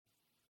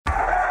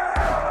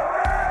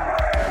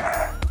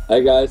Hi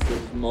guys, this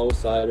is Mo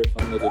Sider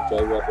from the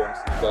Detroit Red Wings.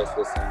 You guys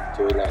listening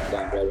to Locked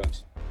On Red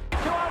Wings.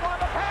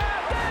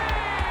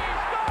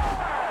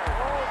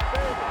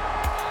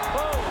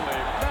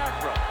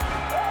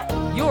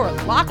 You're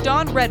Locked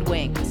On Red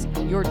Wings,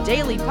 your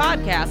daily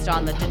podcast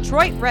on the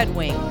Detroit Red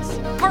Wings.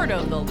 Part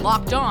of the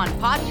Locked On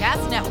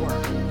Podcast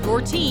Network,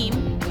 your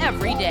team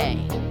every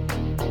day.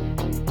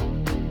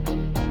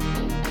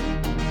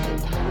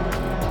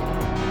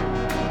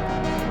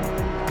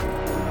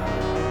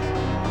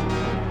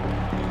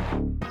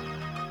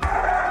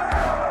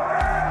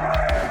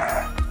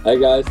 Hi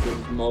guys, this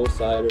is Mo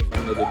Sider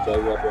from the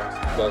Detroit Red Wings.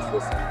 You guys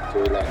listening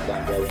to Locked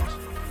On Red Wings.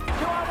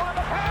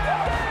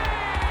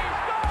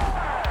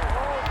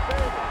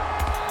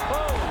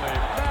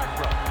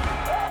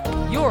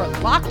 You're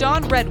Locked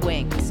On Red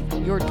Wings,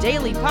 your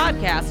daily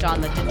podcast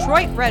on the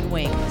Detroit Red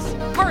Wings.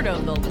 Part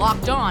of the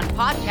Locked On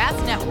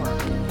Podcast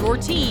Network, your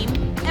team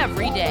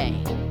every day.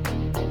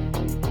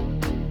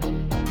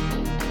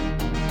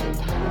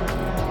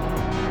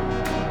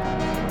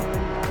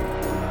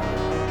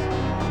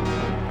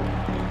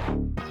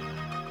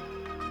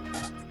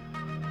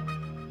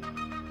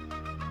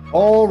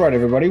 All right,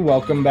 everybody,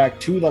 welcome back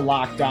to the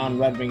Locked On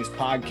Red Wings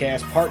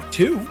podcast, part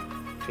 2.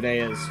 Today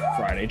is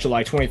Friday,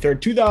 July 23rd,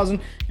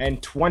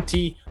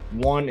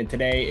 2021, and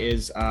today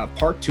is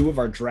part 2 of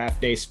our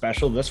draft day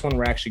special. This one,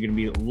 we're actually going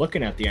to be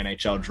looking at the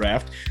NHL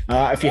draft.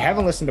 If you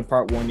haven't listened to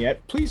part 1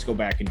 yet, please go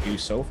back and do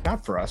so,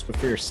 not for us, but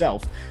for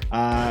yourself.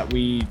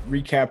 We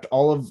recapped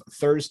all of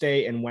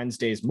Thursday and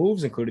Wednesday's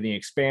moves, including the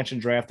expansion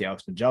draft, the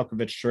Alex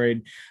Nedeljkovic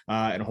trade,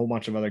 and a whole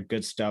bunch of other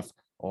good stuff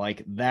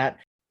like that.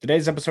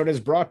 Today's episode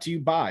is brought to you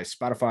by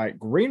Spotify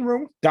Green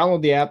Room.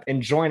 Download the app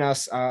and join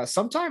us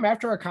sometime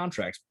after our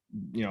contracts,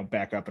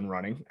 back up and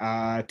running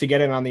to get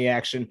in on the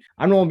action.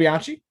 I'm Nolan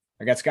Bianchi.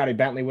 I got Scotty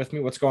Bentley with me.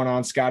 What's going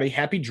on, Scotty?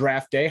 Happy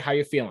draft day. How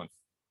you feeling?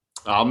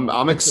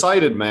 I'm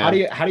excited,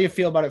 man. How do you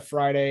feel about it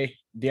Friday?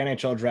 The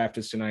NHL draft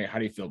is tonight. How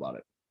do you feel about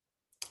it?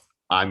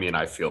 I mean,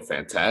 I feel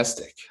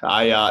fantastic.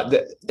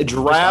 The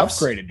drafts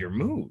just upgraded your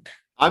mood.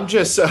 I'm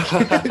just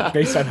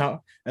based on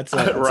how that's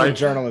a right. A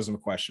journalism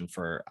question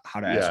for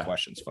how to ask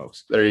questions,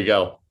 folks. There you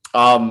go.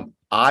 I'm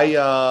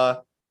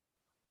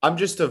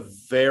just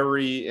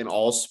in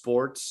all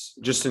sports,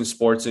 just in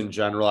sports in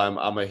general.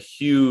 I'm a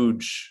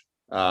huge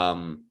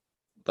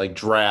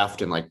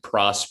draft and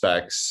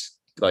prospects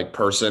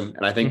person,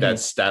 and I think that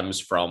stems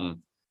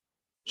from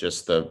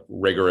just the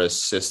rigorous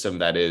system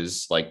that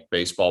is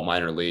baseball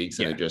minor leagues,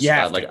 and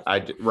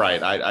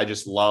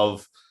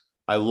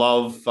I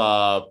love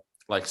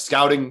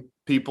scouting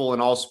people in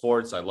all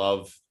sports. I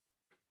love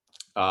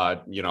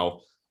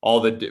all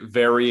the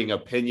varying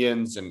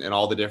opinions and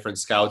all the different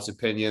scouts'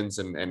 opinions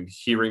and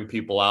hearing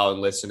people out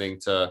and listening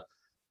to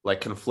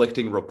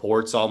conflicting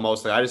reports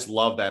almost. I just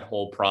love that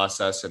whole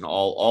process, and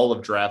all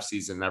of draft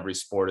season in every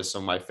sport is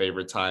some of my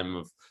favorite time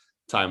of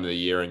the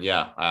year. And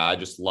I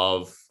just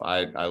love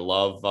I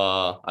love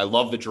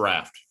the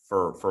draft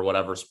for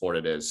whatever sport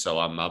it is. So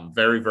I'm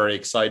very, very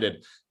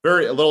excited, a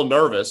little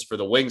nervous for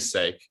the Wings'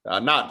 sake,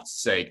 not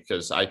sake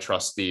because I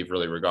trust Steve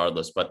really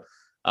regardless, but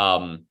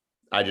I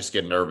just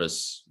get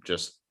nervous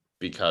just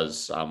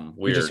because I'm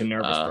weird. You're just a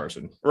nervous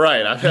person.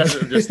 Right. I'm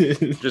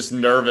just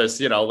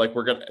nervous,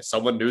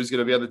 someone new is going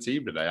to be on the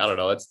team today. I don't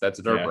know.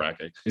 That's nerve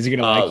wracking. Is he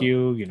going to like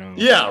you?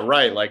 Yeah.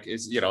 Right.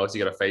 Is he going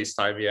to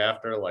FaceTime you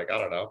after? I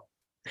don't know.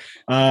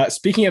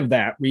 Speaking of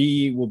that,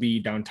 we will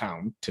be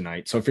downtown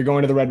tonight. So if you're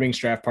going to the Red Wings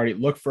draft party,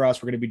 look for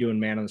us. We're going to be doing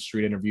man on the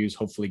street interviews,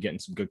 hopefully getting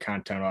some good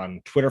content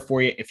on Twitter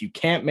for you if you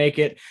can't make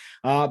it.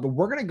 But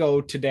we're going to go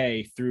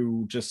today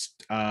through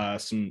just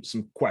some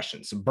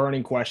questions, some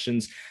burning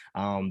questions.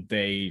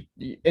 They,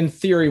 in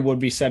theory, would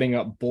be setting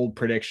up bold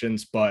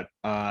predictions, but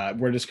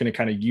we're just going to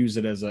kind of use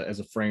it as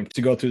a frame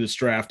to go through this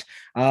draft.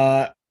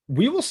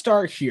 We will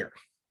start here.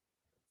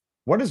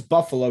 What does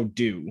Buffalo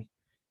do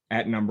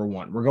at number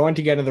 1? We're going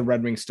to get into the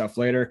Red Wings stuff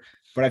later,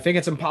 but I think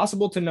it's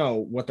impossible to know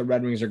what the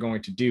Red Wings are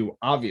going to do,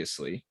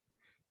 obviously,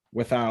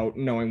 without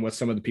knowing what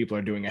some of the people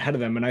are doing ahead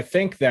of them. And I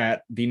think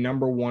that the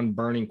number 1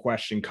 burning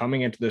question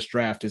coming into this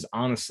draft is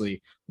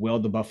honestly, will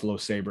the Buffalo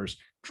Sabres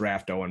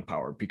draft Owen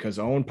Power? Because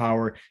Owen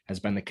Power has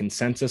been the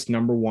consensus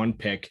number 1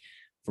 pick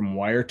from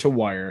wire to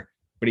wire,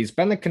 but he's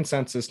been the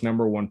consensus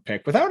number 1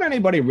 pick without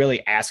anybody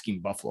really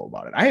asking Buffalo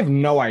about it. I have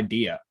no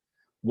idea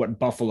what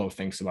Buffalo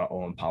thinks about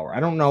Owen Power. I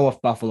don't know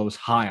if Buffalo's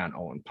high on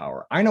Owen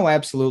Power. I know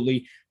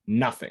absolutely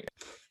nothing.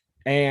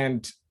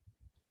 And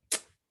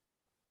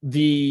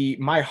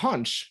my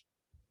hunch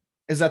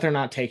is that they're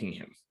not taking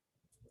him.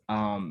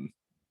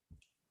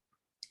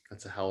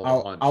 That's a hell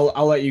of a hunch.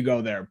 I'll let you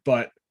go there,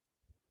 but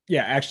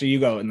yeah, actually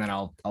you go and then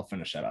I'll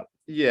finish that up.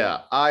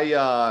 Yeah,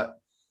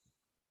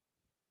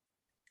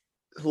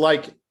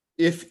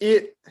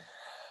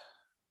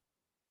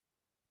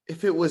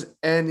 if it was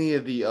any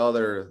of the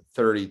other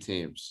 30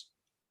 teams,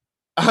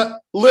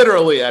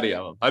 literally any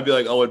of them, I'd be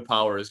like, Owen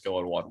Power is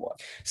going 1-1.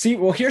 See,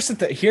 well, here's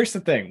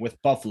the thing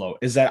with Buffalo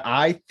is that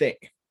I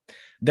think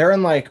they're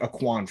in a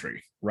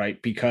quandary,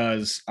 right?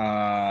 Because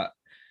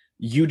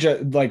you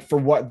just like for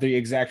what the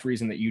exact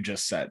reason that you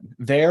just said.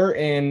 They're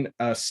in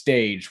a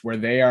stage where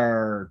they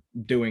are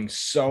doing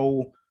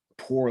so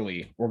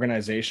poorly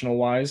organization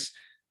wise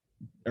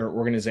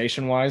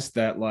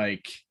that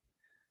like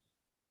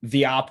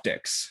the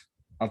optics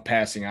of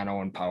passing on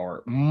Owen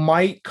Power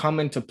might come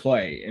into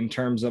play in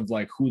terms of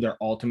like who they're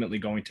ultimately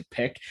going to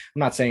pick. I'm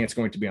not saying it's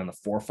going to be on the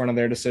forefront of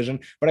their decision,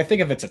 but I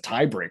think if it's a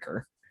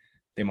tiebreaker,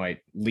 they might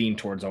lean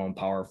towards Owen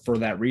Power for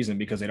that reason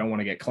because they don't want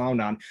to get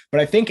clowned on.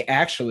 But I think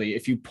actually,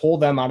 if you pull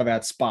them out of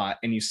that spot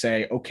and you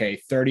say, okay,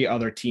 30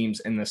 other teams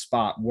in this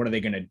spot, what are they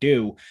going to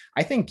do?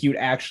 I think you'd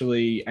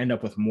actually end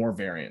up with more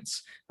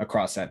variance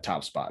across that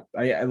top spot.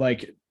 I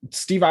like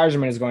Steve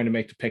Yzerman is going to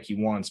make the pick he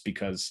wants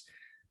because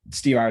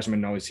Steve Yzerman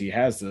knows he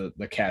has the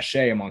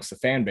cachet amongst the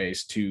fan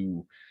base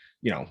to,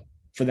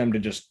 for them to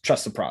just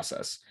trust the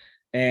process.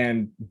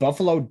 And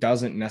Buffalo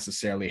doesn't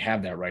necessarily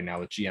have that right now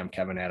with GM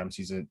Kevin Adams.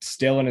 He's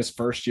still in his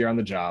first year on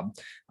the job.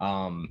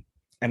 And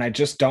I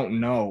just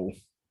don't know.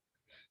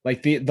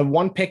 Like the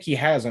one pick he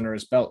has under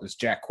his belt is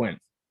Jack Quinn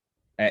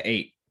at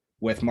 8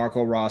 with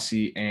Marco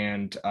Rossi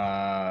and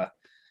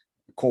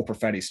Cole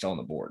Perfetti still on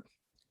the board.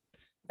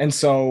 And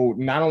so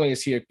not only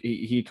is he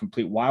a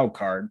complete wild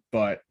card,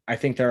 but I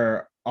think there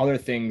are other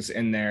things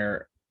in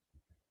there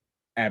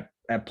at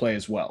play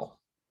as well.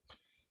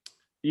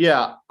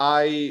 Yeah,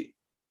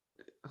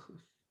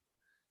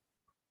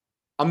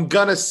 I'm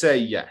gonna say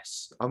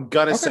yes. I'm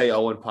gonna say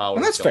Owen Power.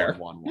 And that's fair.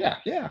 1-1.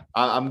 Yeah.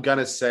 I'm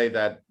gonna say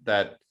that.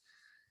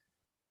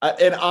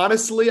 And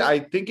honestly, I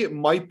think it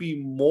might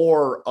be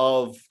more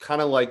of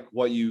kind of like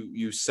what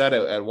you said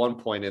at one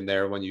point in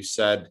there when you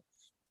said,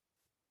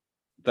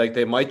 like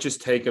they might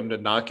just take him to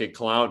not get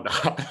clowned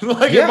on.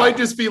 It might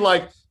just be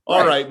like,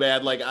 all right,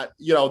 man. Like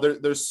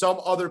there's some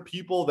other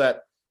people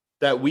that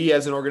we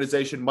as an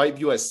organization might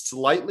view as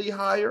slightly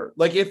higher.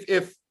 Like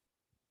if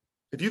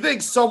you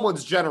think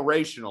someone's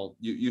generational,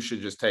 you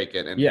should just take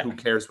it, and who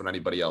cares what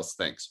anybody else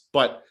thinks.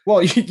 But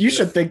you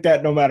should think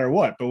that no matter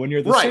what. But when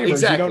you're the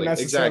Sabres, you don't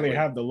necessarily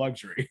have the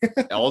luxury.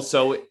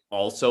 also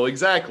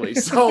exactly.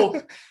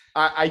 So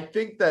I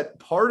think that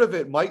part of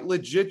it might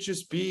legit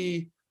just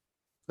be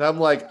that I'm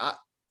like, I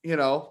don't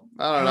know.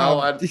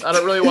 I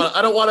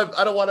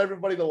don't want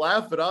everybody to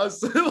laugh at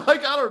us.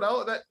 Like, I don't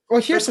know that. Well,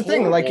 here's the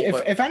thing. Like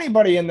if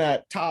anybody in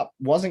that top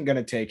wasn't going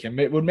to take him,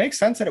 it would make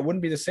sense that it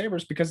wouldn't be the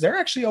Sabres because they're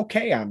actually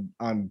okay on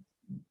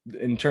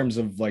in terms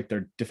of like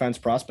their defense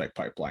prospect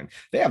pipeline.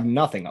 They have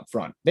nothing up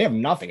front. They have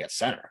nothing at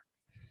center.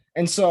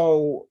 And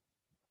so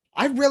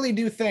I really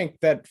do think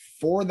that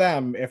for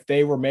them, if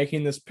they were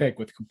making this pick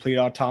with complete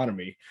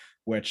autonomy,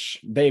 which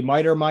they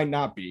might or might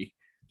not be,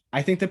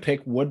 I think the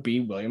pick would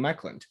be William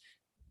Eklund.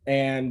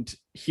 And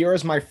here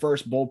is my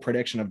first bold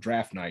prediction of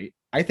draft night.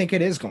 I think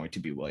it is going to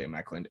be William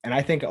Eklund. And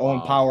I think Owen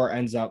Power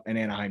ends up an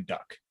Anaheim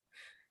Duck.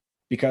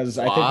 Because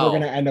I think we're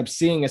going to end up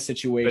seeing a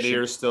situation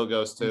Beniers still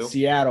goes to in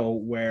Seattle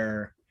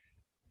where,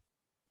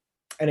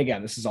 and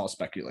again, this is all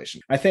speculation.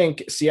 I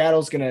think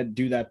Seattle's going to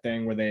do that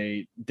thing where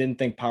they didn't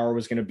think Power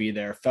was going to be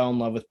there, fell in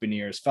love with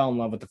Beniers, fell in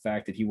love with the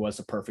fact that he was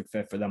a perfect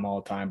fit for them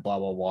all the time, blah,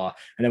 blah, blah.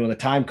 And then when the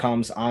time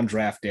comes on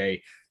draft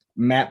day,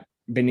 Matt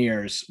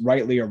Beniers,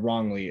 rightly or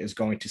wrongly, is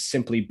going to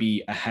simply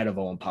be ahead of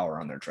Owen Power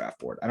on their draft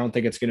board. I don't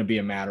think it's going to be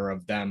a matter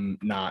of them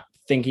not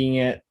thinking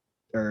it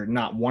or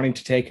not wanting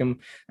to take him.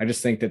 I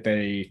just think that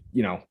they,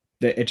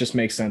 that it just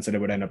makes sense that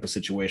it would end up a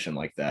situation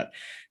like that.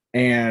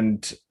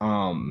 And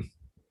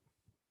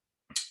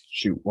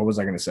shoot, what was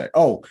I going to say?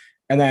 Oh,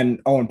 and then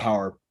Owen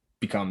Power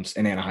becomes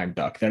an Anaheim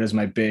Duck. That is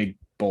my big,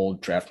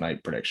 bold draft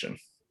night prediction.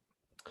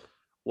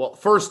 Well,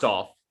 first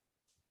off,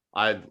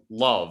 I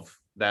love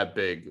that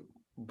big,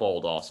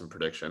 bold, awesome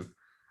prediction.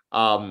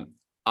 I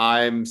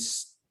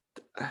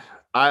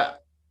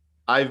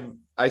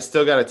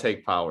still got to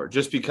take Power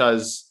just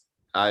because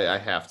I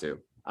have to.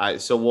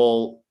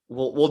 So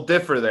we'll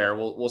differ there.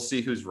 We'll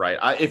see who's right.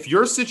 If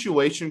your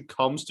situation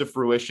comes to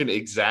fruition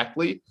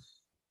exactly,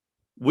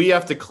 we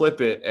have to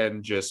clip it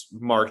and just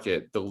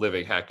market the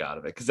living heck out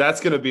of it because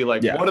that's going to be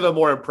like one of the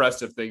more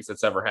impressive things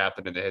that's ever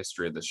happened in the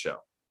history of this show.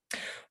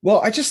 Well,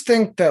 I just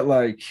think that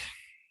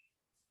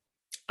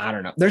I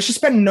don't know. There's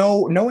just been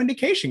no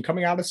indication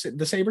coming out of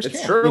the Sabres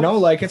camp. True. It's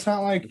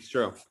not like it's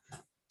true.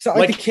 It's not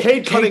like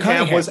Cade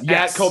Cunningham was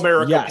at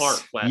Comerica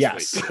Park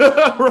last week,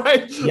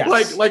 right?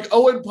 Yes. Like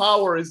Owen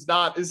Power is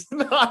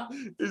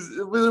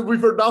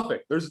we've heard nothing.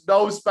 There's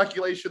no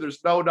speculation. There's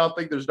no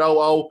nothing. There's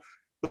no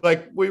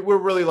we're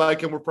really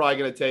like him. We're probably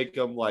going to take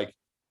him. Like,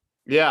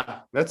 yeah,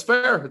 that's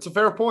fair. It's a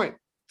fair point.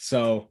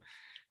 So.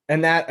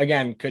 And that,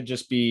 again, could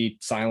just be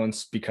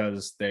silence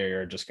because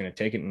they're just going to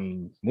take it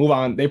and move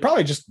on. They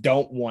probably just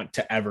don't want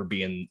to ever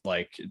be in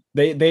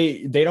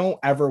they don't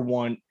ever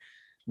want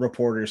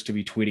reporters to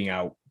be tweeting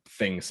out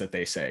things that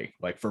they say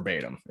like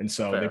verbatim. And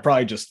so They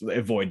probably just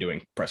avoid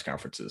doing press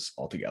conferences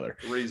altogether.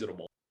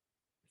 Reasonable.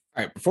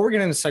 All right. Before we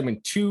get into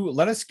segment 2,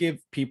 let us give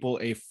people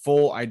a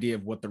full idea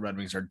of what the Red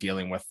Wings are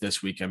dealing with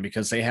this weekend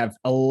because they have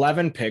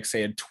 11 picks.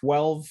 They had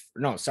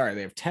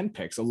 10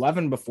 picks,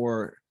 11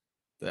 before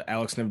the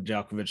Alex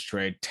Nedeljkovic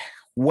trade,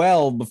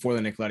 well before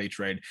the Nicoletti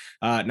trade.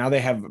 Now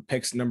they have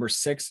picks number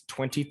 6,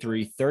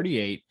 23,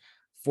 38,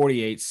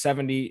 48,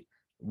 70,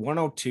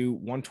 102,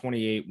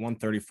 128,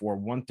 134,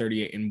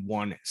 138, and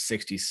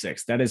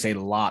 166. That is a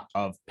lot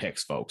of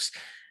picks, folks.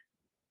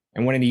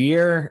 And when a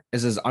year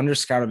is as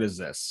underscouted as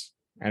this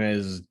and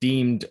is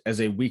deemed as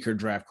a weaker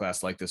draft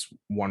class like this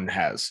one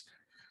has,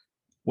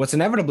 what's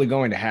inevitably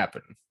going to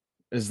happen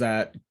is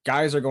that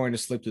guys are going to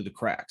slip through the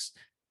cracks.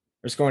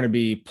 There's going to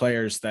be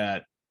players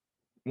that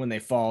when they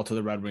fall to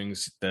the Red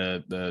Wings,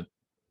 the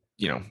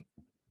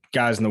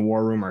guys in the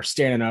war room are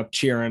standing up,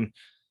 cheering.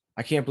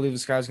 I can't believe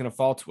this guy's going to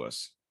fall to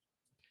us.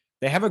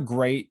 They have a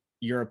great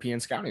European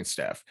scouting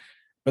staff,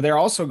 but they're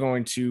also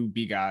going to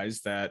be guys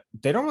that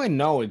they don't really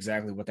know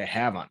exactly what they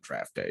have on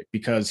draft day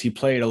because he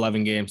played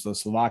 11 games in the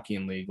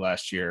Slovakian league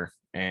last year.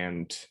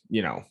 And,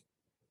 you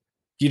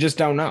just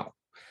don't know.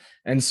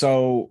 And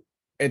so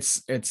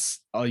it's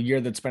a year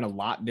that's been a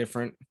lot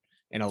different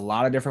in a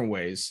lot of different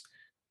ways.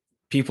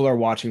 People are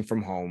watching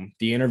from home.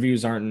 The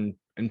interviews aren't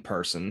in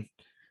person.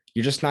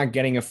 You're just not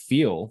getting a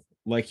feel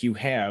like you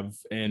have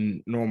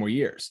in normal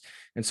years.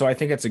 And so I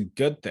think it's a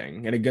good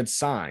thing and a good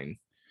sign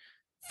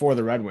for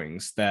the Red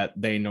Wings that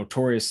they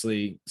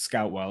notoriously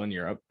scout well in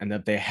Europe and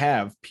that they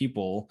have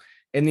people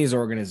in these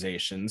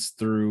organizations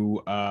through,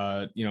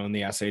 in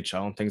the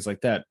SHL and things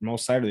like that. Mo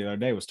Seider the other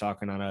day was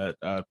talking on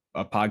a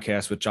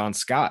podcast with John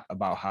Scott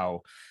about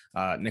how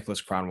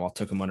Nicholas Cronwall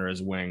took him under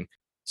his wing.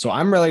 So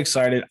I'm really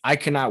excited. I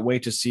cannot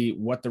wait to see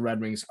what the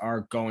Red Wings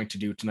are going to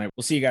do tonight.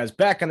 We'll see you guys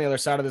back on the other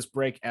side of this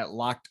break at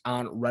Locked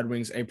On Red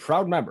Wings, a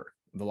proud member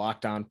of the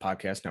Locked On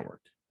Podcast Network.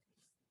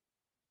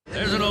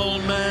 There's an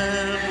old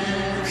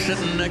man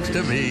sitting next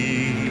to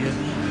me,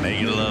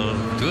 making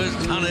love to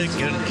his tonic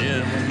and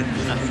gin.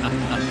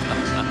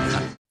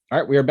 All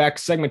right, we are back.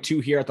 Segment 2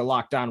 here at the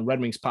Locked On Red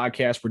Wings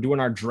podcast. We're doing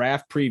our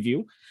draft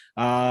preview.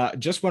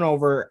 Just went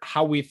over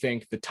how we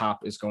think the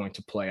top is going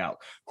to play out.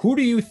 Who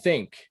do you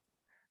think,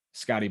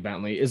 Scotty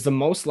Bentley, is the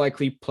most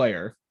likely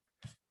player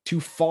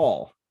to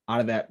fall out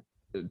of that,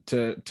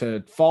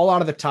 to fall out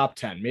of the top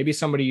 10? Maybe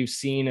somebody you've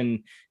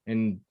seen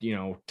in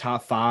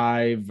top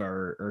 5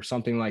 or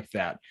something like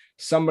that.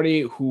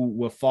 Somebody who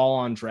will fall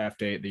on draft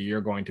day that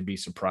you're going to be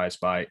surprised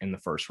by in the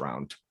first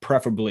round,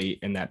 preferably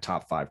in that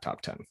top 5,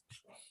 top 10.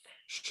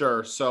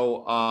 Sure.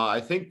 So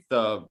I think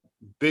the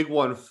big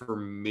one for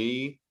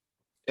me,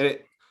 and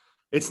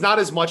it's not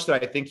as much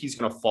that I think he's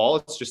going to fall.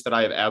 It's just that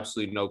I have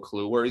absolutely no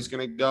clue where he's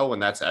going to go,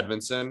 and that's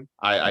Edvinsson.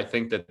 I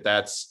think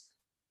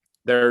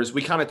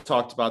we kind of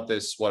talked about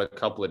this, a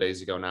couple of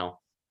days ago now.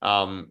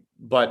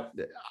 But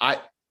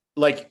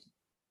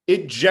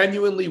it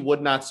genuinely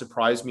would not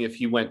surprise me if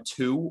he went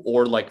 2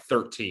 or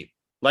 13,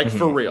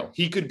 for real.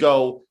 He could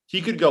go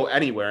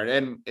anywhere.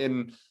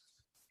 And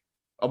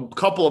a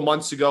couple of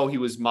months ago, he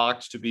was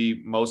mocked to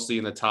be mostly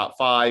in the top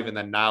 5, and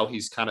then now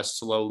he's kind of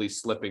slowly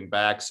slipping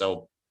back.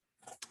 So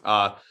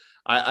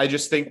I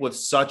just think with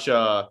such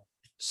a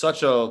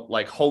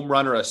home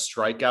run or a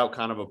strikeout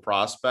kind of a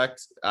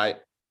prospect,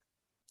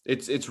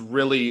 it's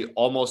really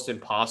almost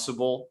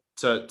impossible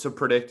to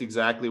predict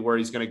exactly where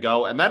he's going to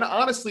go. And then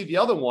honestly, the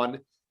other one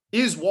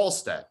is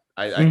Wallstedt.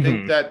 I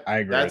think that I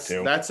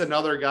agree that's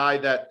another guy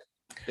that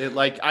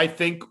I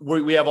think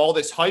we have all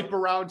this hype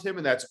around him,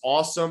 and that's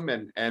awesome.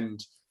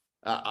 And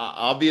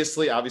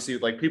obviously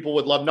people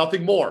would love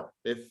nothing more.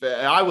 If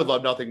I would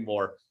love nothing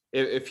more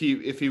if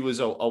he was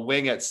a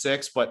wing at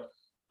 6, but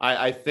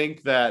I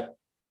think that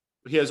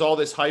he has all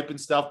this hype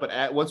and stuff,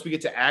 but once we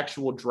get to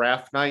actual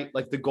draft night,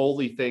 the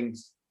goalie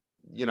things,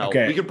 we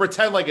can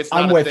pretend like it's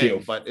not a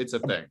thing, but it's a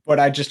thing. But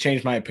I just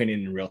changed my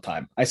opinion in real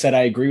time. I said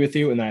I agree with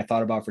you, and then I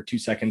thought about it for 2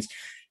 seconds.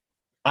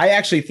 I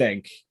actually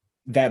think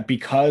that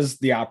because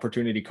the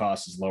opportunity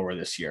cost is lower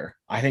this year,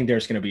 I think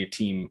there's going to be a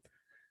team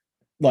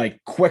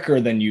quicker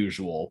than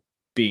usual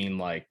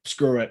being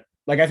screw it.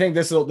 I think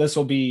this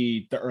will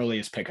be the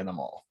earliest pick of them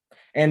all.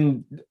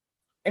 And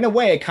in a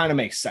way, it kind of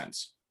makes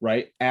sense,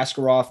 right?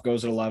 Askarov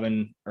goes at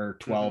 11 or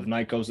 12,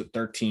 Knight goes at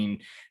 13,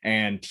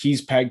 and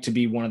he's pegged to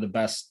be one of the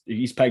best.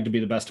 He's pegged to be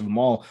the best of them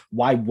all.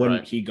 Why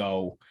wouldn't he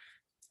go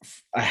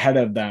ahead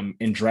of them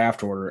in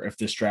draft order if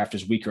this draft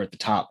is weaker at the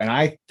top? And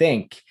I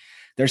think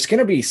there's going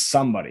to be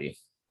somebody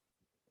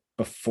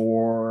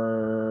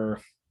before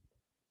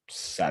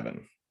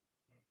 7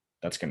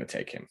 that's going to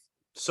take him.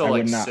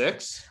 So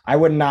 6? I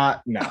would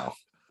not. No.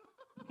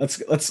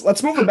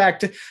 Let's move it back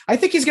to. I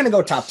think he's going to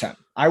go top 10.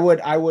 I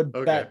would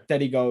bet that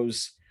he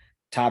goes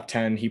top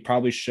 10. He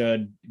probably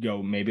should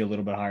go maybe a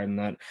little bit higher than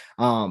that.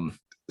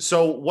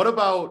 So what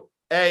about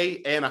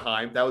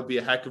Anaheim? That would be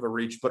a heck of a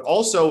reach. But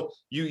also,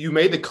 you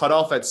made the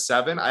cutoff at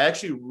 7. I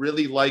actually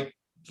really like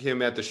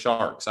him at the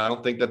Sharks. I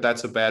don't think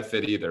that's a bad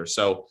fit either.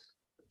 So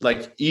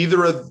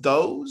either of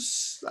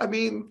those, I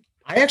mean,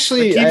 keeps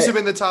him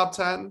in the top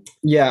 10.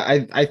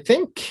 Yeah, I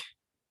think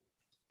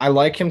I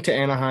like him to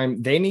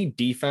Anaheim. They need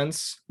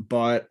defense,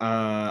 but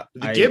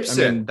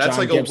Gibson, that's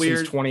John a Gibson's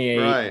weird 28.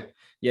 Right.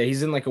 Yeah,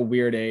 he's in a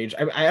weird age.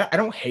 I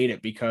don't hate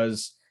it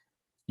because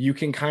you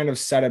can kind of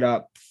set it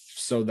up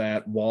so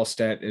that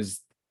Wallstedt is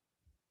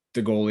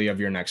the goalie of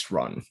your next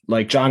run.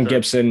 Like John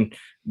Gibson,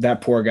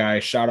 that poor guy,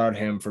 shout out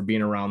him for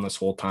being around this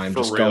whole time,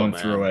 just going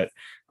through it.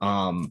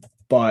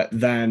 But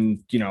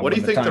then, what do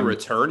you think the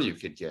return you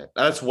could get?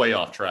 That's way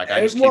off track.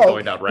 I just keep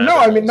going down rabbit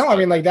holes. I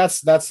mean, like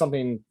that's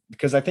something,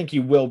 because I think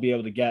you will be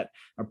able to get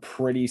a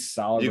pretty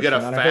solid. You get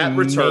a fat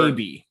return,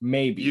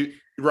 maybe. You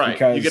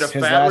get a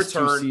fat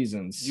return.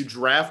 Seasons, you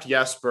draft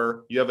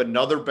Jesper. You have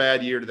another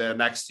bad year the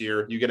next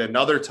year. You get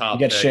another top.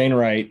 You get Shane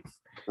Wright.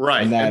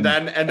 Right. And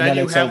then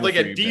you have like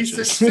a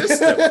decent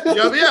system.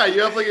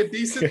 You have like a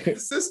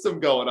decent system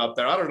going up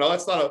there. I don't know.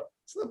 That's not a.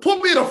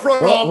 Put me in a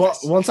front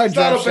office. Once I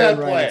draft Shane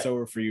Wright, it's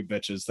over for you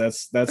bitches.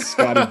 That's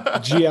Scotty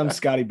GM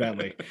Scotty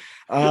Bentley.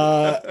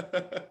 Yeah,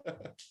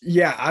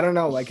 I don't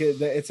know. Like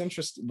it's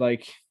interesting.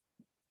 Like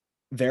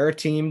they're a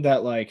team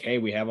that like, hey,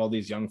 we have all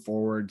these young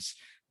forwards.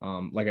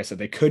 Like I said,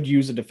 they could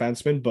use a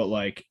defenseman, but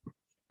like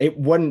it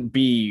wouldn't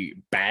be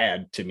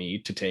bad to me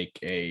to take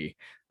a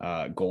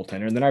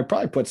goaltender. And then I'd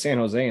probably put San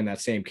Jose in that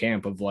same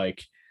camp of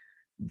like,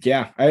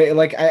 yeah,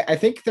 I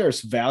think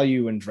there's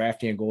value in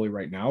drafting a goalie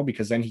right now,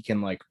 because then he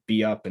can like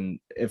be up, and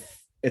if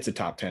it's a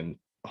top 10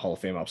 Hall of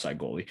Fame upside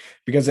goalie,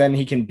 because then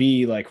he can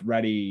be like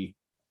ready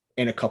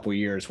in a couple of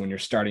years when you're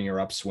starting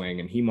your upswing,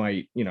 and he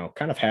might,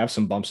 kind of have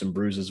some bumps and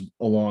bruises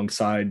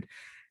alongside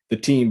the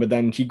team, but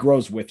then he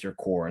grows with your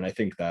core. And I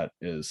think that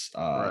is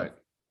right.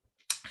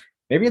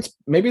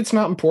 Maybe it's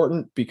not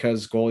important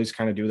because goalies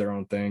kind of do their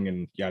own thing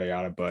and yada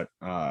yada, but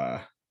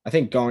I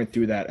think going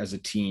through that as a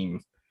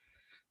team,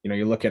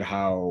 you look at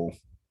how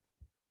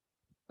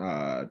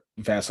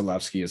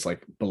Vasilevsky is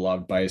like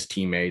beloved by his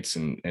teammates,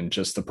 and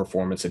just the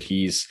performance that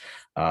he's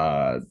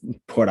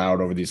put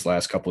out over these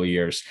last couple of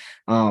years.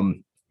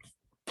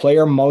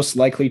 Player most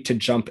likely to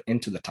jump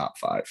into the top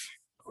 5.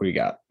 Who you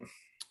got?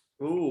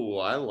 Ooh,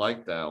 I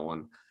like that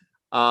one.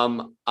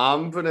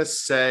 I'm gonna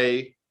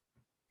say,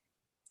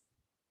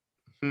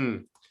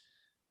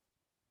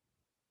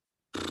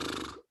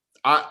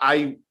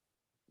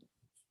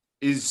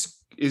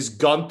 is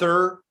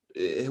Gunther.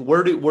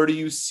 Where do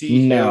you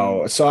see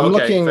him? So I'm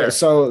looking. Fair.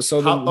 So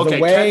the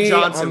way Ken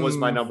Johnson was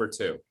my number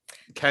 2.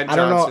 Ken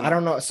Johnson. I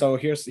don't know. So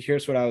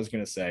here's what I was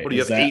gonna say. What do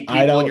you have 8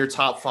 people in your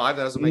top 5?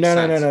 That doesn't make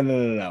sense.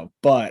 No.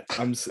 But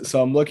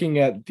I'm looking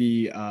at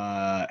the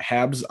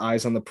Habs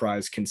Eyes on the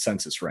Prize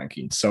consensus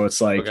ranking. So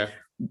it's like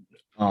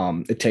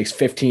it takes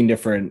 15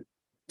 different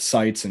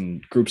sites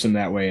and groups them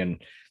that way, and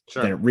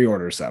then it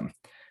reorders them.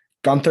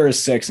 Gunther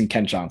is 6 and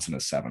Ken Johnson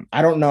is 7.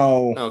 I don't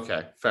know.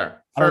 Okay,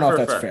 fair. I don't know if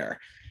that's fair.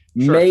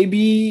 Sure.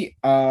 Maybe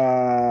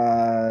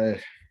I'm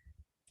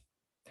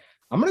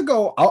gonna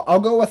go.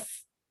 I'll go with.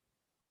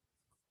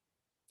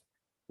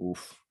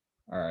 Oof.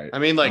 All right. I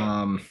mean, like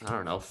I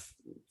don't know,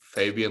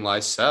 Fabian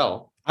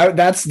Lysell.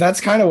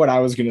 That's kind of what I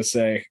was gonna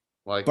say.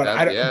 Like, but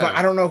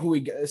I don't know who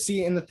we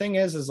see. And the thing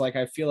is like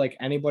I feel like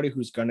anybody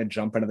who's gonna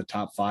jump into the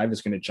top 5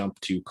 is gonna jump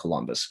to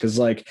Columbus, because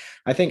like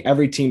I think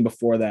every team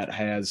before that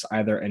has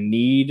either a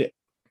need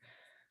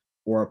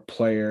or a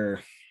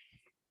player.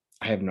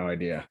 I have no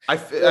idea.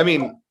 I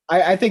mean.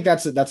 I think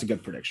that's a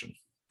good prediction.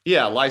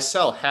 Yeah,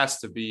 Lysell has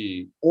to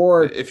be,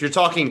 or if you're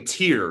talking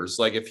tiers,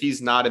 like if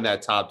he's not in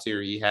that top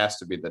tier, he has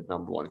to be the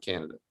number 1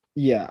 candidate.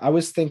 Yeah, I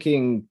was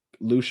thinking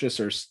Lucius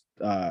or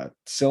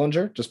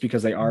Sillinger, just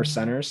because they are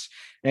centers,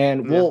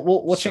 and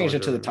we'll change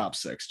it to the top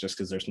 6 just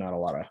because there's not a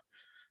lot of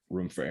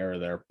room for error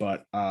there.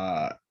 But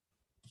I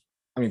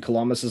mean,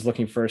 Columbus is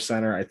looking for a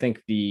center. I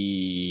think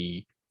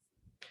the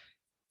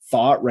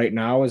thought right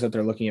now is that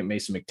they're looking at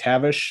Mason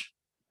McTavish,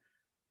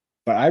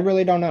 but I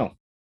really don't know.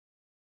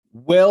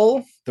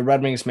 Will the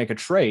Red Wings make a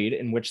trade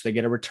in which they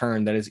get a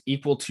return that is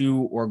equal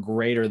to or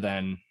greater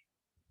than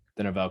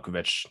a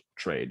Velkovic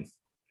trade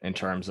in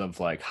terms of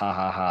like,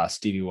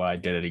 Stevie Y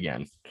did it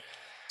again?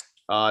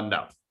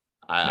 No,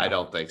 I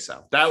don't think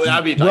so.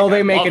 That'd be. Will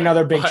they make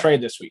another big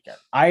trade this weekend?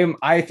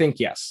 I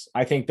think yes.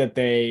 I think that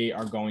they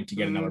are going to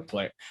get another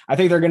player. I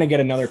think they're going to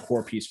get another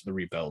core piece for the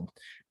rebuild,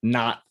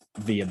 not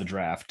via the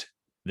draft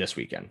this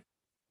weekend.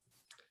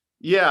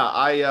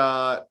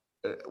 Yeah,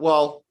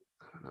 well,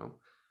 I don't know.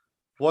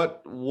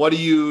 What do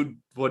you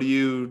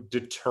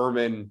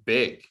determine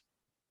big?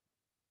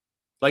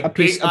 Like a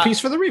piece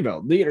for the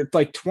rebuild,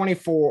 like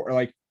 24 or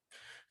like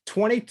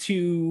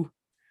 22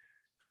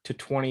 to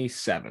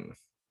 27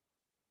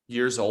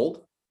 years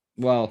old.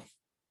 Well,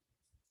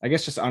 I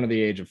guess just under the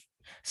age of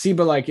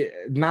but like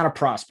not a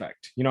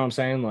prospect. You know what I'm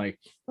saying? Like,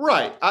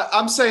 right.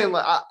 I'm saying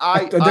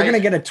like they're going to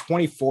get a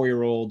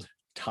 24-year-old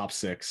top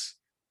 6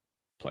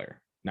 player.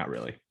 Not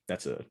really.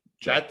 That's a.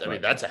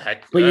 That's a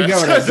heck. But you know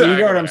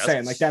what I'm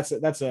saying. Like that's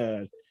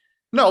a.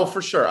 No,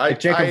 for sure.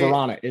 Jacob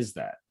Verana is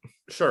that.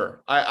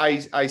 Sure.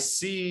 I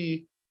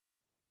see.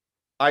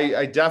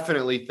 I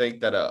definitely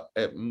think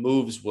that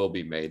moves will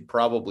be made,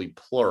 probably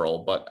plural,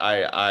 but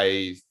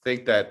I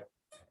think that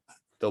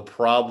they'll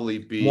probably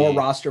be more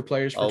roster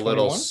players for a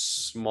little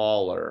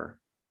smaller.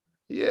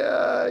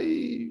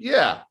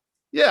 Yeah.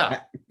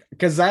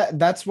 Because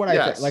that's what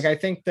I think. Like I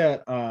think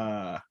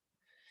that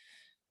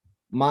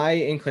my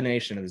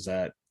inclination is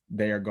that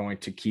they are going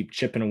to keep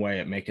chipping away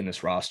at making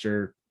this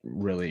roster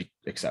really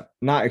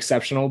not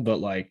exceptional, but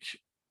like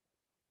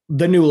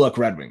the new look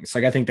Red Wings.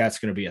 Like I think that's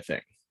going to be a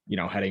thing,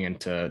 heading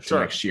into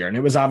next year. And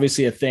it was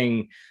obviously a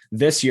thing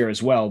this year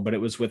as well, but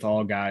it was with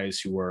all guys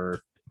who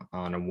were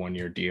on a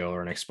 1-year deal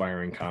or an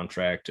expiring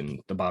contract,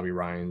 and the Bobby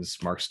Ryans,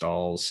 Mark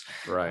Stahls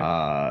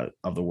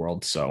of the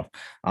world. So,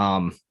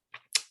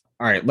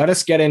 all right, let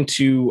us get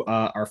into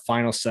our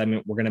final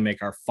segment. We're going to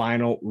make our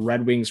final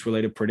Red Wings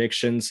related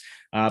predictions.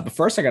 But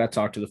first, I got to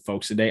talk to the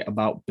folks today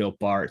about Built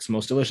Bar. It's the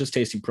most delicious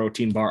tasting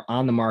protein bar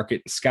on the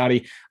market.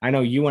 Scotty, I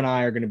know you and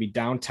I are going to be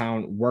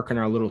downtown working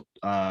our little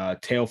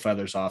tail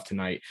feathers off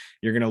tonight.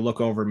 You're going to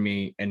look over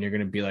me and you're going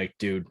to be like,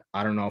 dude,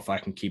 I don't know if I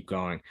can keep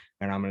going.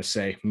 And I'm going to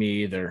say,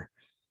 me either,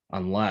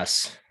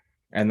 unless.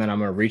 And then I'm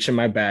going to reach in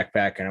my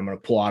backpack and I'm going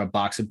to pull out a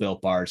box of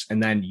Built Bars.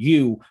 And then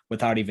you,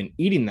 without even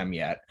eating them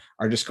yet,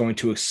 are just going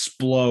to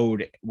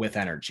explode with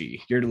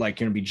energy. You're like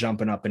going to be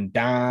jumping up and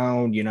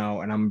down, and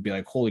I'm going to be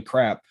like, holy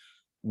crap,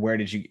 where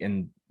did you?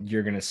 And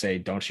you're going to say,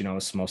 don't you know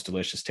it's the most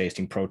delicious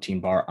tasting protein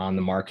bar on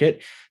the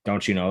market?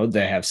 Don't you know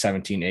they have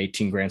 17 to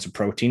 18 grams of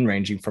protein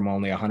ranging from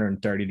only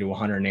 130 to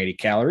 180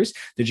 calories?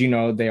 Did you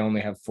know they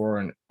only have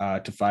 4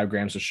 to 5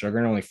 grams of sugar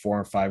and only 4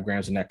 or 5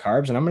 grams of net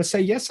carbs? And I'm going to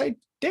say, yes, I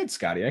did,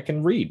 Scotty. I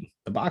can read.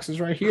 The box is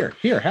right here.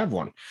 Here, have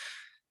one.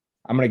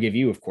 I'm going to give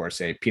you, of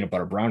course, a peanut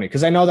butter brownie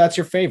because I know that's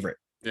your favorite.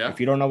 Yeah.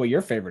 If you don't know what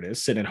your favorite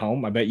is, sitting at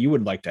home, I bet you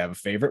would like to have a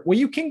favorite. Well,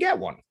 you can get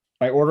one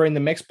by ordering the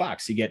mixed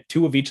box. You get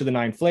 2 of each of the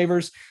 9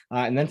 flavors.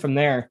 And then from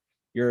there,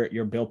 you're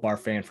a Built Bar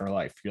fan for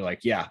life. You're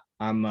like, yeah,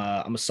 I'm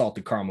a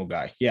salted caramel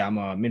guy. Yeah, I'm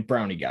a mint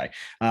brownie guy.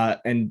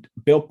 And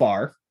Built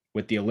Bar,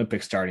 with the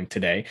Olympics starting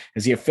today,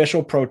 is the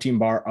official protein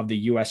bar of the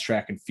U.S.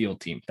 track and field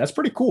team. That's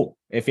pretty cool,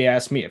 if you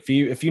ask me. If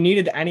you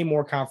needed any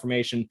more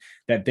confirmation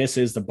that this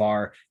is the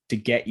bar to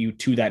get you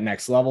to that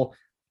next level,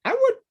 I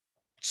would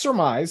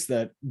surmise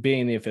that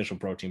being the official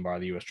protein bar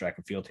of the U.S. track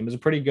and field team is a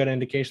pretty good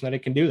indication that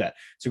it can do that.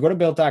 So go to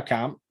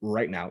built.com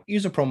right now,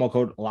 use a promo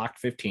code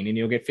LOCKED15, and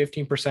you'll get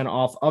 15%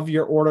 off of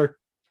your order.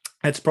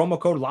 That's promo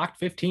code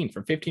LOCKED15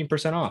 for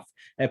 15% off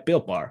at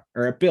Built Bar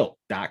or at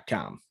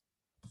built.com.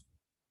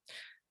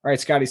 All right,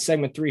 Scotty,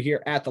 segment 3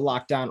 here at the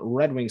Locked On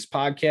Red Wings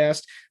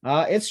podcast.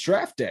 It's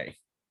draft day.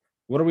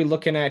 What are we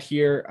looking at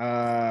here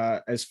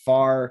as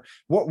far?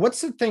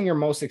 What's the thing you're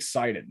most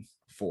excited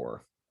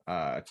for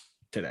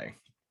today?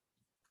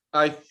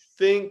 I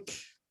think,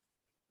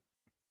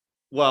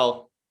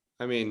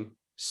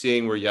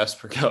 seeing where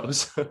Jesper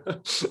goes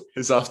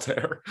is up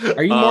there.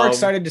 Are you more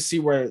excited to see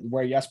where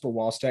Jesper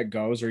Wallstedt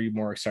goes, or are you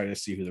more excited to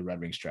see who the Red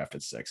Wings draft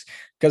at 6?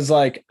 Because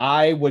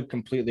I would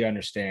completely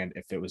understand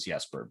if it was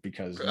Jesper,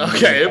 because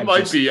it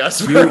might be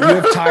Jesper. You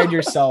have tied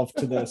yourself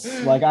to this.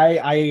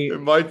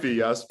 It might be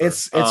Jesper.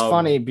 It's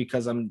funny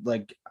because I'm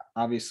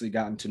obviously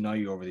gotten to know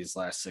you over these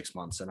last 6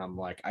 months, and I'm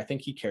like, I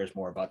think he cares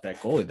more about that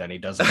goalie than he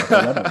does about the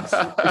Red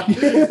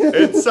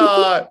Wings.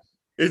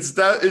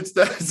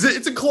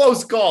 It's a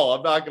close call.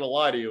 I'm not gonna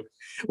lie to you.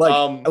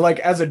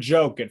 As a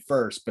joke at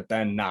first, but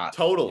then not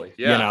totally.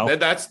 Yeah,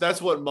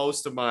 that's what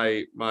most of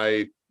my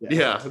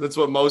that's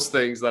what most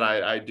things that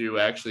I do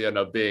actually end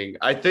up being.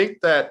 I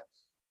think that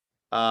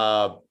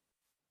I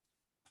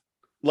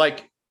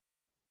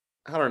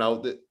don't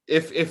know,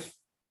 if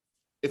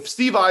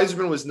Steve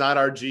Yzerman was not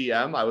our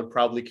GM, I would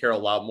probably care a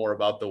lot more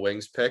about the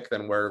Wings pick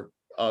than where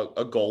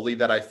a goalie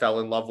that I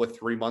fell in love with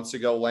 3 months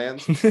ago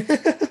lands.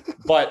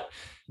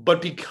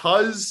 But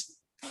because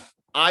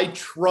I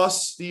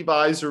trust Steve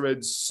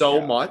Yzerman so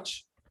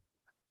much,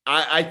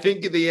 I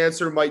think the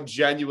answer might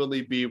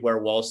genuinely be where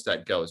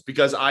Wallstedt goes,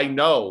 because I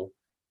know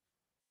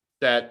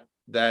that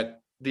the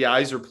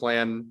Yzer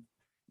plan.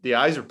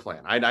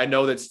 I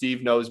know that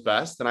Steve knows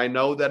best, and I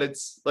know that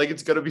it's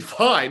going to be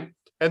fine,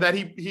 and that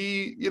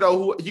he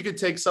could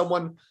take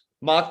someone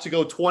mock to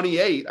go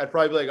 28. I'd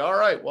probably be like, all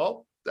right,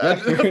 well, I'm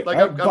kind of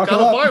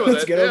fine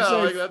with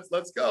it.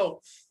 Let's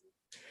go.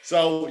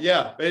 So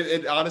yeah,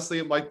 it honestly,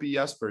 it might be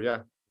Jesper. Yeah.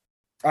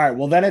 All right.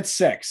 Well, then it's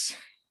 6.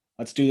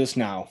 Let's do this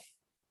now.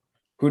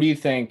 Who do you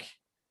think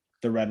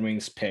the Red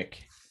Wings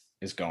pick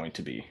is going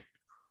to be?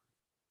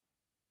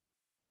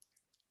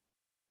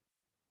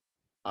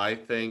 I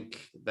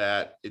think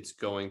that it's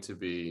going to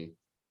be.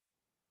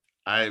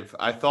 I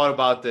thought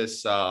about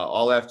this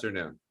all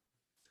afternoon.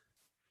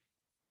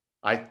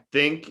 I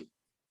think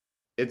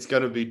it's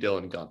going to be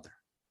Dylan Guenther.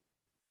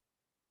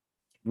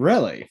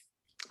 Really?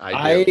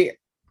 I do.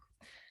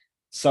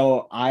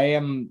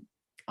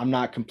 I'm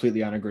not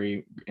completely in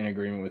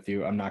agreement with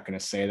you. I'm not going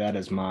to say that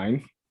as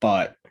mine,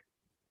 but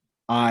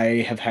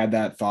I have had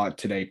that thought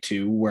today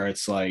too, where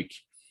it's like,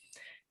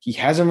 he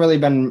hasn't really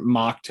been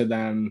mocked to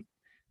them.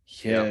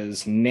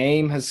 His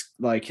name has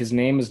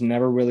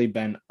never really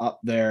been up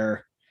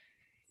there,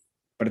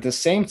 but at the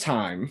same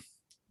time,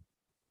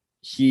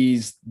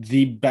 he's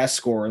the best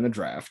scorer in the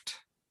draft,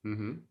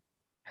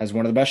 has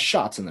one of the best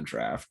shots in the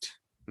draft.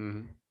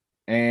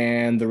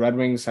 And the Red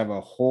Wings have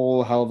a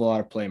whole hell of a lot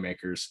of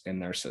playmakers in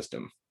their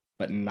system,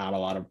 but not a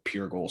lot of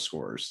pure goal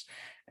scorers.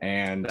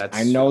 And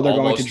I know they're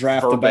going to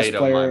draft the best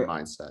player.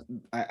 Mindset.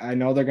 I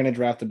know they're going to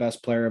draft the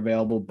best player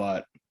available,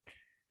 but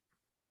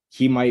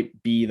he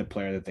might be the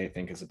player that they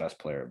think is the best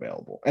player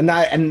available. And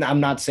I'm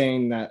not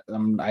saying that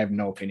I have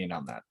no opinion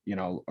on that,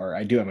 or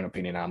I do have an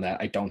opinion on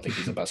that. I don't think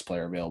he's the best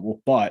player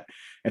available, but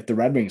if the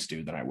Red Wings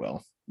do, then I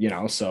will,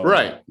 so.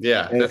 Right.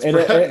 Yeah.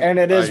 And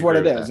it is what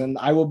it is. And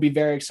I will be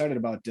very excited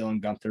about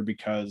Dylan Guenther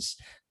because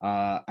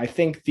I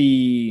think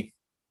the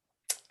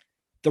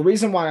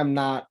reason why I'm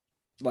not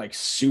like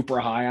super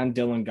high on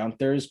Dylan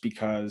Guenther is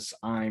because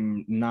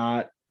I'm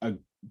not a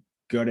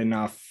good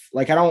enough,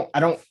 like I'm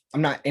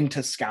not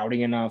into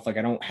scouting enough, like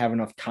I don't have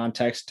enough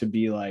context to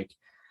be like,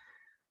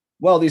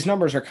 well, these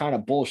numbers are kind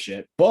of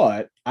bullshit,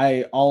 but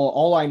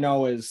all I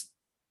know is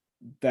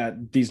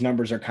that these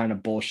numbers are kind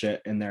of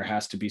bullshit and there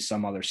has to be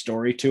some other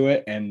story to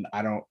it, and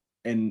I don't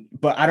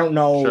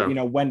know,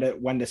 Sure.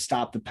 when to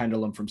stop the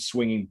pendulum from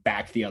swinging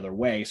back the other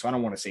way, so I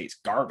don't want to say it's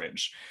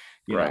garbage,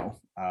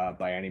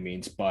 by any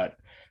means, but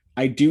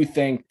I do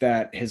think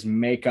that his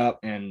makeup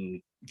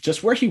and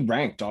just where he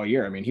ranked all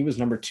year. I mean, he was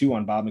number 2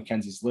 on Bob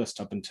McKenzie's list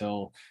up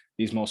until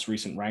these most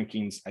recent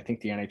rankings. I think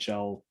the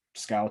NHL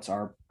scouts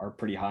are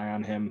pretty high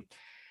on him.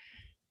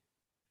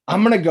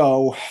 I'm going to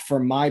go for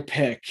my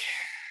pick.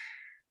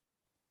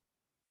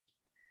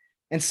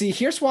 And see,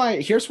 here's why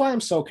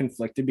I'm so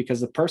conflicted, because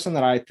the person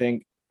that I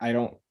think I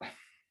don't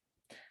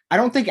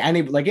think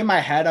any, like in my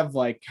head, I've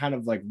like kind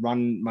of like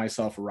run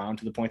myself around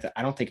to the point that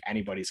I don't think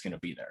anybody's going to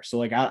be there. So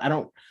like, I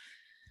don't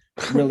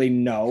really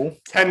know.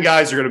 10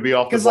 guys are going to be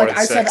off the Because board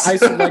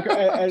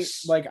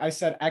like I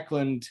said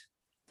Eklund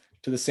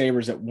to the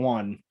Sabres at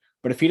 1,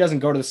 but if he doesn't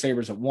go to the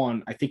Sabres at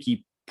 1, I think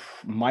he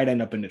might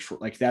end up in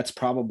Detroit. Like that's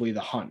probably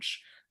the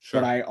hunch.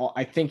 Sure. But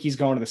I think he's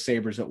going to the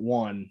Sabres at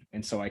 1,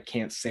 and so I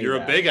can't say You're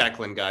that. a big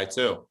Eklund guy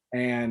too.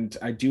 And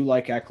I do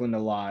like Eklund a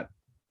lot.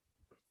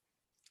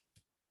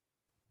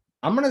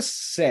 I'm gonna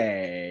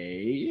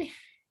say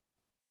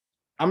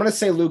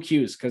Luke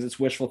Hughes because it's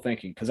wishful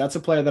thinking, because that's a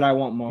player that I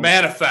want most.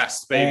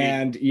 Manifest, baby.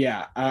 And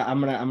yeah, I'm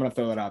gonna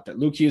throw that out there.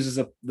 Luke Hughes is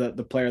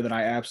the player that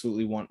I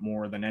absolutely want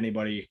more than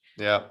anybody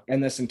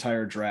in this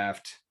entire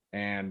draft.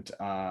 And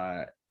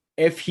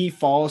if he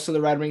falls to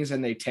the Red Wings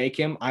and they take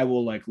him, I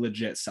will like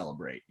legit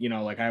celebrate.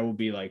 Like I will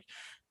be like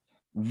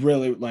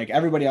really, like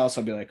everybody else,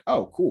 I'll be like,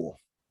 oh, cool.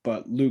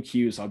 But Luke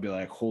Hughes, I'll be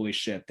like, holy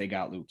shit, they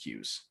got Luke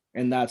Hughes.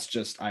 And that's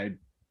just I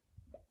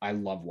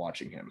love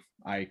watching him.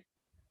 I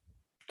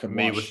could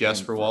Me watch with him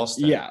Jesper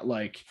Wallstedt. Yeah,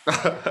 like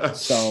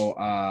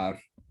so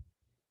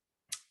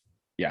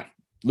yeah,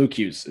 Luke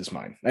Hughes is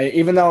mine.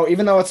 Even though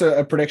it's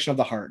a prediction of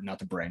the heart, not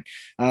the brain.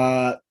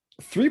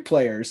 3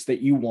 players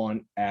that you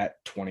want at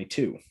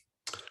 22.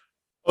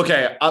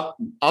 Okay, I'm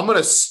going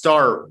to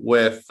start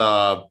with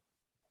the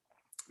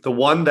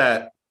one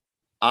that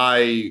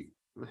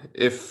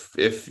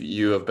if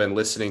you have been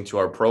listening to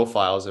our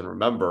profiles and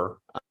remember,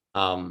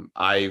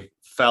 I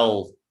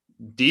fell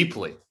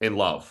deeply in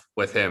love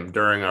with him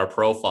during our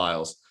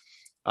profiles.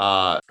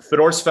 Fedor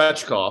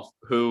Svechkov,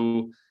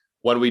 who,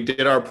 when we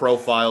did our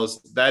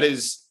profiles, that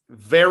is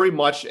very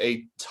much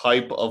a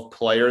type of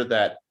player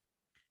that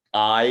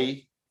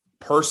I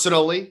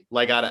personally,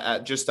 like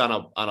just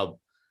on a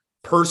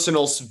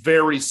personal,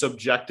 very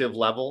subjective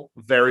level,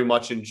 very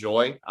much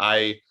enjoy.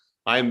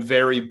 I'm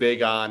very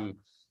big on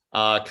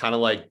kind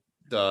of like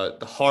the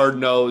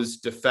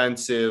hard-nosed,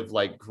 defensive,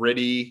 like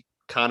gritty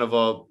kind of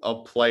a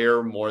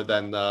player, more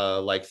than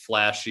the like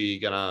flashy,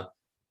 gonna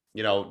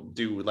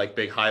do like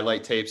big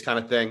highlight tapes kind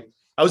of thing.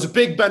 I was a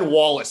big Ben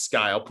Wallace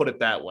guy, I'll put it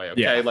that way.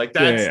 Okay, yeah. like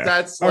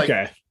that's like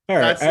okay. All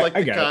right. that's like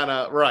I the kind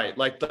of right,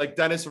 like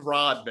Dennis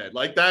Rodman,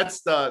 like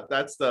that's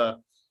the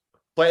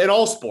play in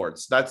all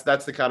sports. That's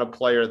the kind of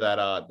player that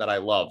I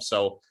love.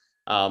 So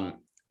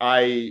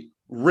I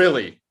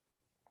really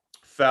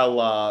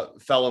fell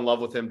in love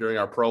with him during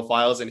our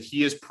profiles, and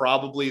he is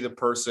probably the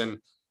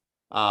person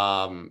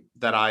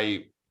that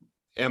I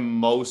am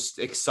most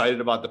excited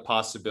about the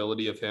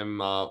possibility of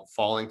him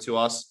falling to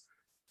us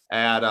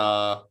at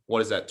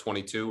what is that,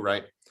 22,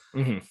 right?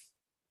 Mm-hmm.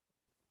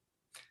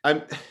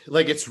 I'm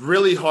like, it's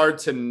really hard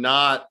to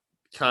not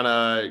kind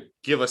of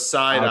give a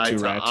side eye to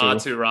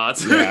Aatu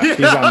Ratu. Yeah,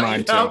 he's on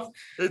mine too.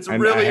 It's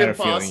really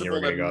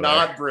impossible to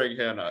not there. bring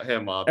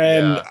him up.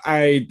 And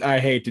yeah. I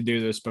hate to do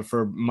this, but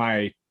for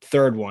my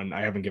third one,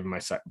 I haven't given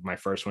my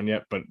first one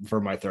yet, but for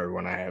my third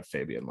one, I have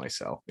Fabian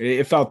Lysell.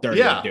 It felt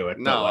dirty to do it.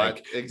 No,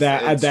 like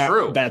it's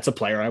true. That's a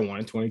player I want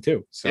in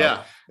 22. So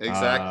yeah,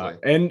 exactly.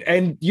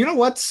 And you know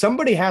what?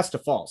 Somebody has to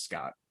fall,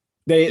 Scott.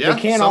 They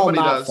can't all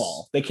not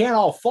fall. They can't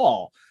all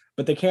fall,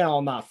 but they can't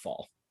all not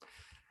fall.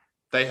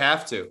 They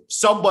have to.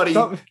 Somebody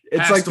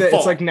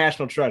it's like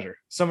National Treasure.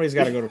 Somebody's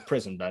got to go to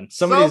prison, Ben.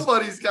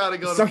 Somebody's got to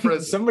go to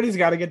prison. Somebody's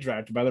got to get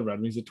drafted by the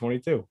Red Wings at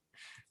 22.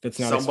 That's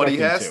not somebody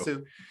has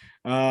to.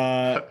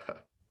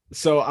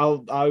 So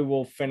I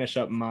will finish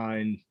up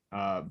mine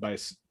by.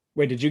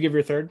 Wait, did you give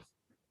your third?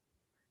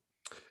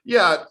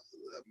 Yeah,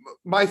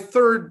 my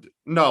third.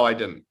 No, I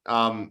didn't.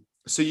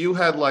 So you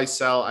had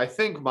Lysell. I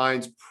think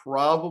mine's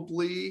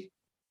probably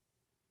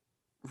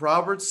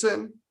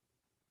Robertson.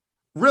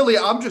 Really,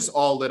 I'm just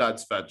all in on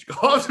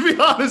Svechkov, to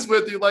be honest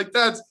with you. Like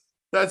that's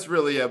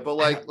really it. But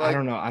like I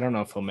don't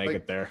know if he'll make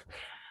it there.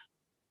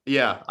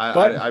 Yeah,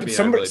 But I mean,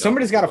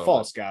 somebody's got to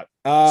fall, Scott.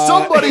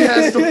 Somebody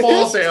has to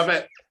fall, damn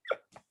it.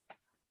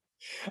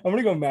 I'm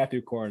gonna go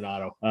Matthew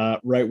Coronado,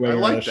 right winger,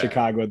 like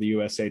Chicago, the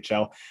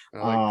USHL. I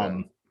like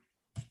that.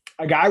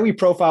 A guy we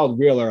profiled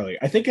real early.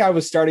 I think I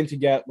was starting to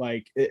get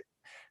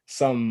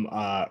some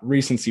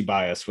recency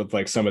bias with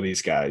like some of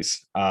these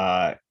guys,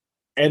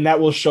 and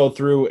that will show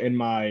through in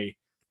my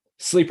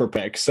sleeper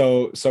pick.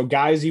 So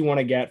guys you want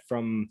to get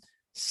from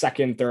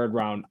second, third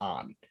round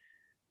on.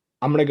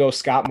 I'm gonna go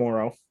Scott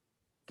Morrow,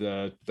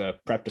 the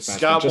prep defenseman.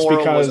 Scott just Morrow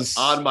because was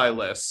on my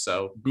list,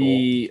 so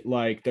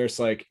cool. there's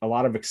like a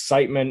lot of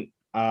excitement.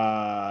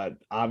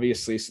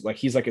 Obviously, like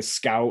he's like a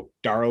scout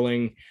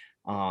darling.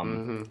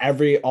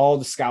 All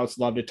the scouts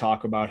love to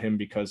talk about him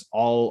because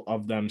all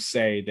of them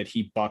say that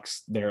he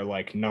bucks their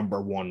like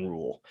number one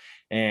rule,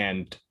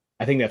 and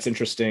I think that's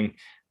interesting.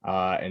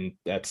 And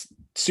that's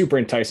super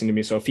enticing to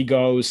me. So if he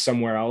goes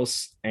somewhere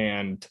else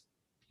and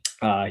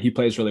he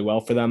plays really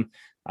well for them,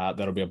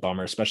 that'll be a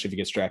bummer, especially if he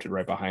gets drafted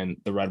right behind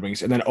the Red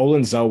Wings. And then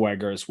Olin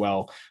Zellweger as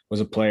well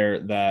was a player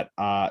that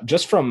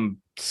just from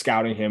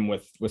scouting him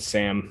with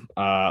Sam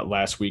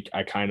last week,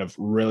 I kind of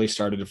really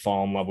started to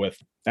fall in love with.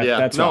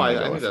 I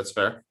think that's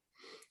fair.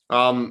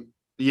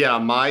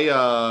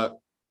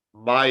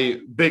 My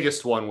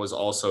biggest one was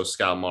also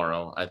Scott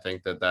Morrow. I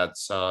think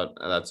that's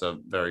a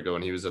very good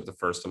one. He was at the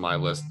first of my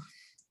list.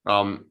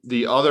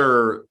 The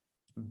other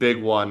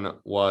big one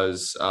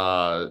was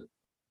Samu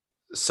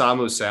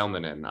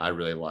Salminen. I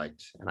really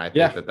liked, and I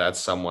think that's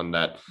someone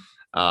that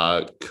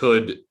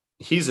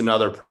he's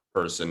another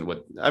person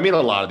with, I mean,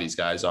 a lot of these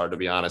guys are, to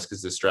be honest,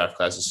 because this draft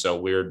class is so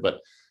weird, but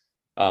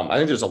I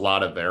think there's a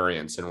lot of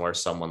variance in where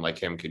someone like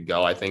him could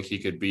go. I think he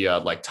could be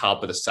like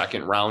top of the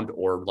second round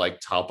or like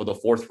top of the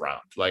fourth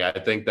round. Like, I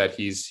think that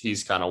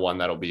he's kind of one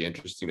that'll be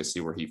interesting to see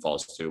where he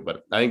falls to,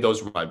 but I think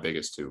those were my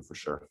biggest two for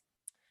sure.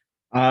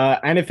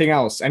 Anything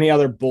else? Any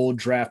other bold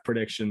draft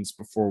predictions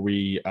before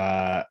we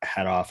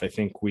head off? I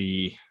think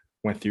we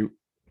went through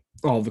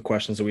all the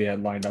questions that we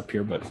had lined up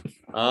here, but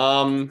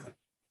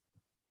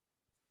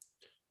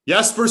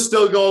Jesper's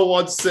still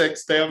going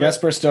 1-6. Damn it.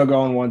 Jesper's still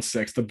going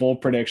 1-6. The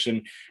bold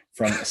prediction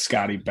from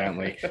Scotty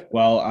Bentley.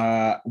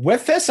 Well,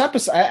 with this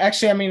episode,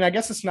 actually, I mean, I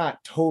guess it's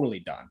not totally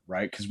done,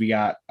 right? Because we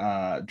got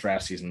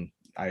draft season.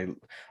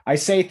 I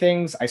say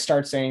things, I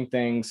start saying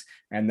things,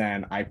 and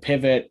then I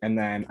pivot, and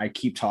then I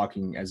keep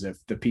talking as if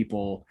the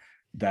people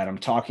that I'm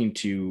talking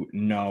to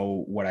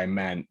know what I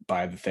meant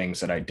by the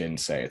things that I didn't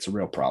say. It's a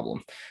real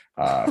problem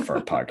for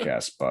a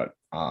podcast. But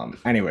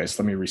anyways,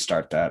 let me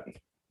restart that.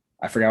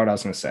 I forgot what I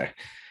was going to say.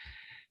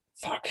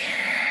 Fuck.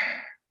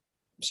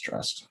 I'm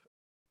stressed.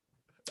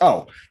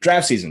 Oh,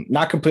 draft season,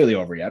 not completely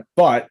over yet,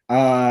 but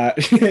thank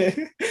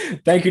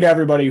you to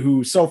everybody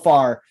who so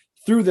far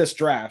through this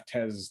draft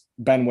has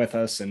been with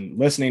us and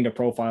listening to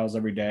profiles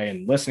every day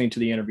and listening to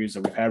the interviews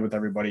that we've had with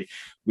everybody.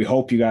 We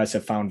hope you guys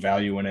have found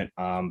value in it.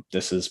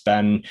 This has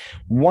been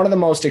one of the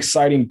most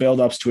exciting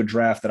buildups to a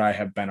draft that I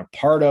have been a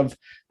part of,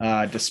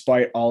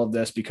 despite all of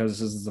this, because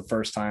this is the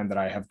first time that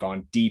I have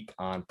gone deep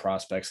on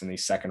prospects in the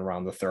second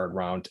round, the third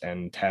round,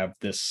 and have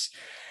this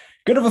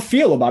good of a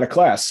feel about a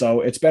class.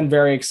 So it's been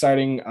very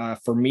exciting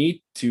for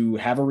me to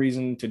have a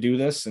reason to do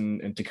this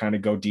and to kind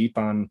of go deep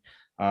on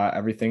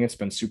everything. It's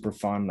been super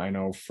fun. I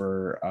know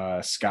for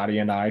Scotty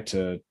and I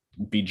to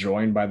be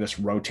joined by this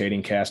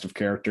rotating cast of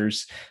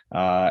characters,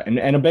 and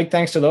a big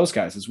thanks to those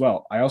guys as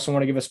well. I also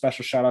want to give a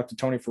special shout out to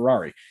Tony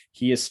Ferrari.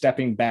 He is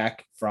stepping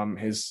back from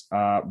his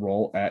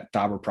role at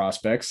Dobber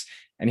Prospects,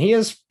 and he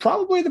is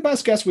probably the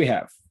best guest we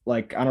have,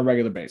 like on a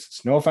regular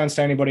basis. No offense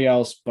to anybody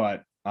else,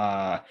 but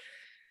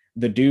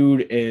the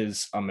dude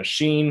is a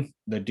machine.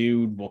 The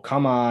dude will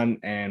come on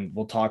and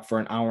we'll talk for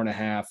an hour and a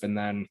half, and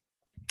then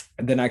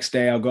the next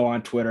day I'll go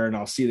on Twitter and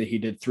I'll see that he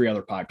did 3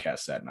 other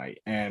podcasts that night.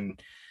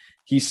 And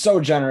he's so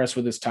generous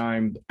with his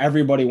time.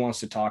 Everybody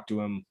wants to talk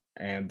to him,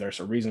 and there's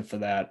a reason for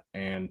that.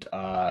 And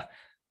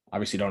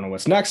obviously don't know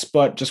what's next,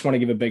 but just want to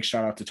give a big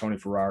shout out to Tony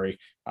Ferrari.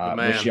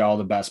 Wish you all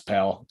the best,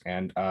 pal.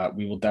 And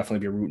we will definitely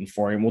be rooting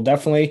for you. And we'll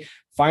definitely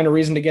find a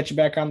reason to get you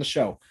back on the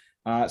show.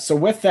 So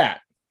with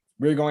that,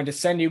 we're going to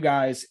send you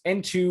guys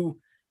into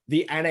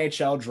the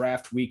NHL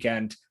draft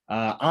weekend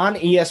on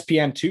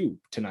ESPN2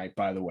 tonight,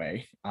 by the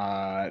way.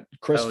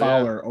 Chris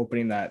Fowler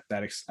opening that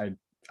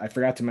I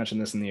forgot to mention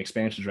this in the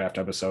expansion draft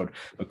episode,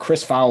 but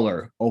Chris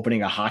Fowler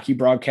opening a hockey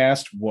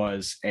broadcast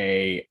was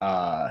a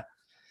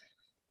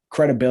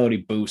credibility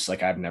boost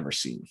like I've never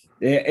seen.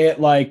 It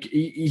like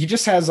he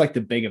just has like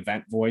the big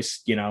event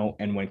voice, you know,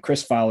 and when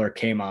Chris Fowler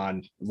came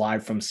on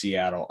live from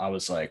Seattle, I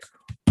was like,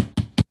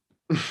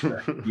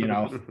 you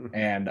know,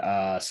 and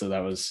so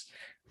that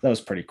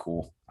was pretty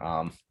cool.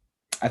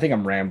 I think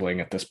I'm rambling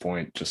at this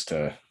point just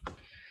to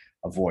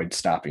avoid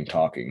stopping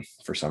talking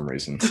for some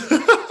reason.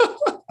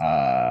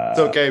 It's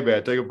okay,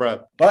 man. Take a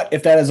breath. But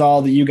if that is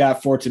all that you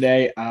got for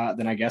today,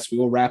 then I guess we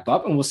will wrap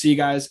up, and we'll see you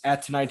guys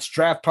at tonight's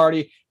draft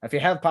party. If you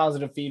have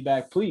positive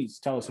feedback, please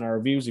tell us in our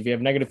reviews. If you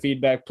have negative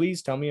feedback,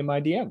 please tell me in my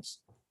DMs.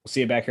 We'll see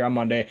you back here on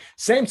Monday.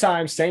 Same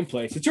time, same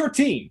place. It's your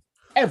team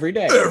every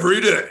day.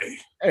 Every day.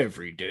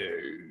 Every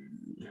day.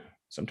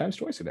 sometimes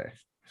twice a day.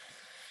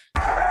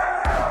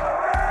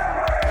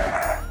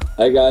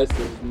 Hey guys, this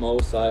is Mo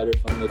Sider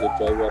from the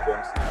Detroit Red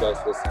Wings. You guys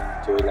listening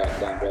to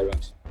Locked On Red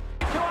Wings.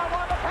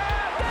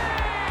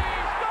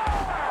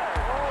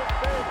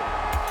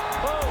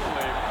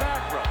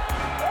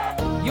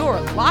 You're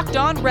Locked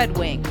On Red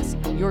Wings,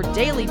 your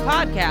daily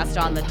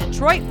podcast on the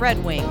Detroit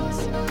Red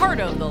Wings. Part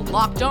of the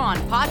Locked On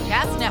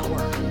Podcast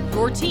Network,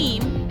 your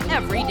team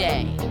every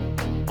day.